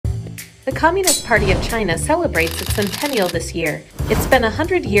The Communist Party of China celebrates its centennial this year. It's been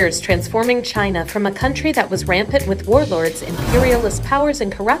 100 years transforming China from a country that was rampant with warlords, imperialist powers,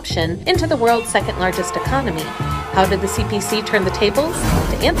 and corruption into the world's second-largest economy. How did the CPC turn the tables?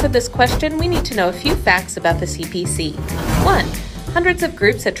 To answer this question, we need to know a few facts about the CPC. 1. Hundreds of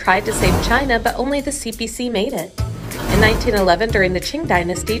groups had tried to save China, but only the CPC made it. In 1911, during the Qing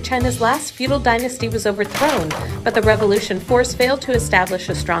dynasty, China's last feudal dynasty was overthrown, but the revolution force failed to establish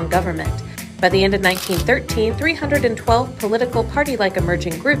a strong government. By the end of 1913, 312 political party-like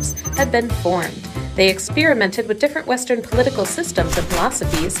emerging groups had been formed. They experimented with different Western political systems and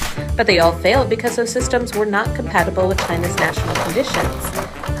philosophies, but they all failed because those systems were not compatible with China's national conditions.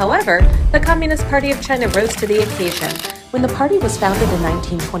 However, the Communist Party of China rose to the occasion. When the party was founded in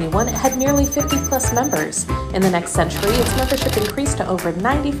 1921, it had nearly 50-plus members. In the next century, its membership increased to over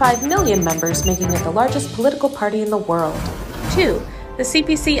 95 million members, making it the largest political party in the world. 2. The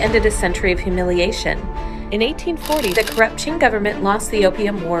CPC ended a century of humiliation. In 1840, the corrupt Qing government lost the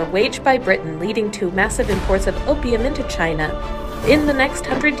Opium War waged by Britain, leading to massive imports of opium into China. In the next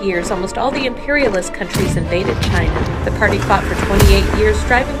 100 years, almost all the imperialist countries invaded China. The party fought for 28 years,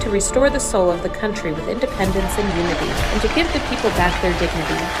 striving to restore the soul of the country with independence and unity, and to give the people back their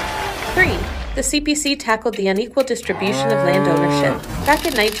dignity. 3. The CPC tackled the unequal distribution of land ownership. Back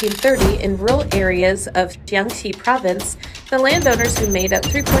in 1930, in rural areas of Jiangxi province, the landowners who made up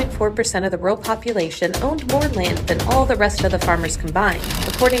 3.4% of the rural population owned more land than all the rest of the farmers combined.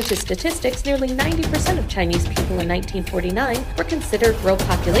 According to statistics, nearly 90% of Chinese people in 1949 were considered rural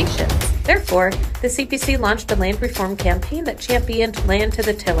populations. Therefore, the CPC launched a land reform campaign that championed land to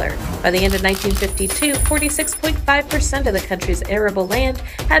the tiller. By the end of 1952, 46.5% of the country's arable land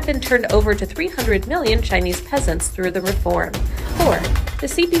had been turned over to 300 million Chinese peasants through the reform. 4. The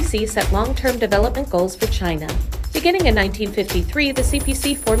CPC set long-term development goals for China. Beginning in 1953, the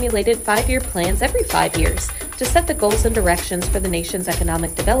CPC formulated 5-year plans every 5 years to set the goals and directions for the nation's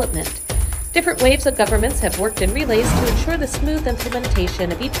economic development. Different waves of governments have worked in relays to ensure the smooth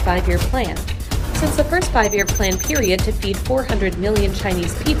implementation of each 5-year plan. Since the first 5-year plan period to feed 400 million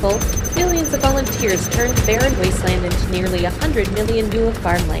Chinese people, millions of volunteers turned barren wasteland into nearly 100 million new of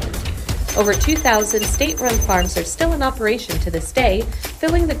farmland. Over 2,000 state-run farms are still in operation to this day,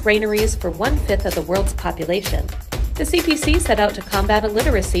 filling the granaries for 1/5 of the world's population. The CPC set out to combat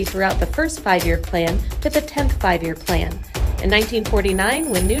illiteracy throughout the first 5-year plan to the 10th 5-year plan. In 1949,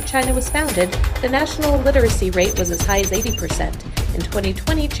 when New China was founded, the national illiteracy rate was as high as 80%. In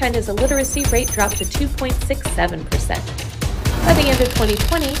 2020, China's illiteracy rate dropped to 2.67%. By the end of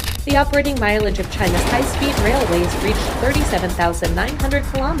 2020, the operating mileage of China's high-speed railways reached 37,900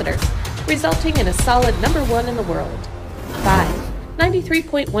 kilometers, resulting in a solid number 1 in the world. 5.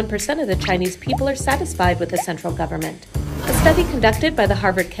 93.1% of the Chinese people are satisfied with the central government. A study conducted by the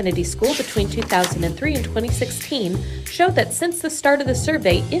Harvard Kennedy School between 2003 and 2016 showed that since the start of the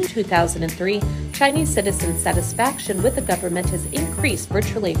survey in 2003, Chinese citizens' satisfaction with the government has increased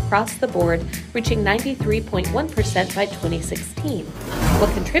virtually across the board, reaching 93.1% by 2016.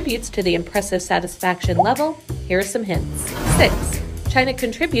 What contributes to the impressive satisfaction level? Here are some hints. 6. China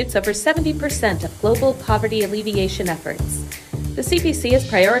contributes over 70% of global poverty alleviation efforts. The CPC has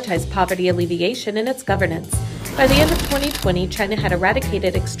prioritized poverty alleviation in its governance. By the end of 2020, China had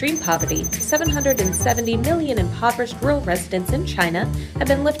eradicated extreme poverty. 770 million impoverished rural residents in China have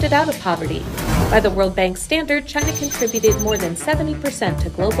been lifted out of poverty. By the World Bank standard, China contributed more than 70% to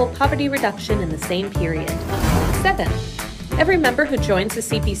global poverty reduction in the same period. 7. Every member who joins the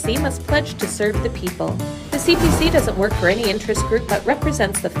CPC must pledge to serve the people. The CPC doesn't work for any interest group but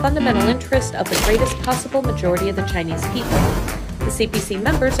represents the fundamental interest of the greatest possible majority of the Chinese people. The CPC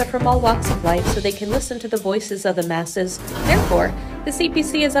members are from all walks of life so they can listen to the voices of the masses. Therefore, the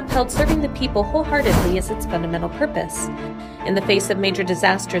CPC has upheld serving the people wholeheartedly as its fundamental purpose. In the face of major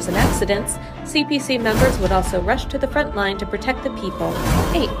disasters and accidents, CPC members would also rush to the front line to protect the people.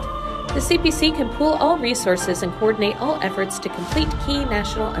 8. The CPC can pool all resources and coordinate all efforts to complete key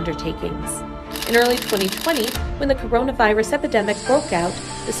national undertakings. In early 2020, when the coronavirus epidemic broke out,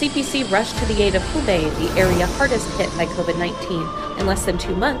 the CPC rushed to the aid of Hubei, the area hardest hit by COVID-19. In less than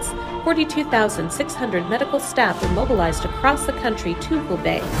 2 months, 42,600 medical staff were mobilized across the country to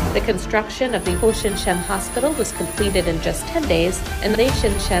Hubei. The construction of the Huoxinshan Hospital was completed in just 10 days, and the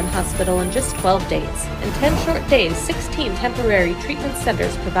Xinshan Hospital in just 12 days. In 10 short days, 16 temporary treatment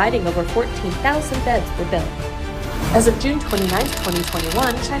centers providing over 14,000 beds were built. As of June 29,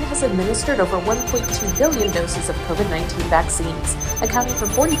 2021, China has administered over 1.2 billion doses of COVID-19 vaccines, accounting for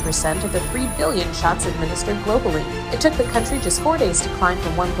 40% of the 3 billion shots administered globally. It took the country just 4 days to climb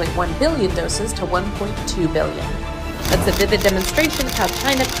from 1.1 billion doses to 1.2 billion. It's a vivid demonstration of how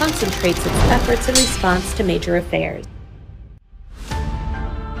China concentrates its efforts in response to major affairs.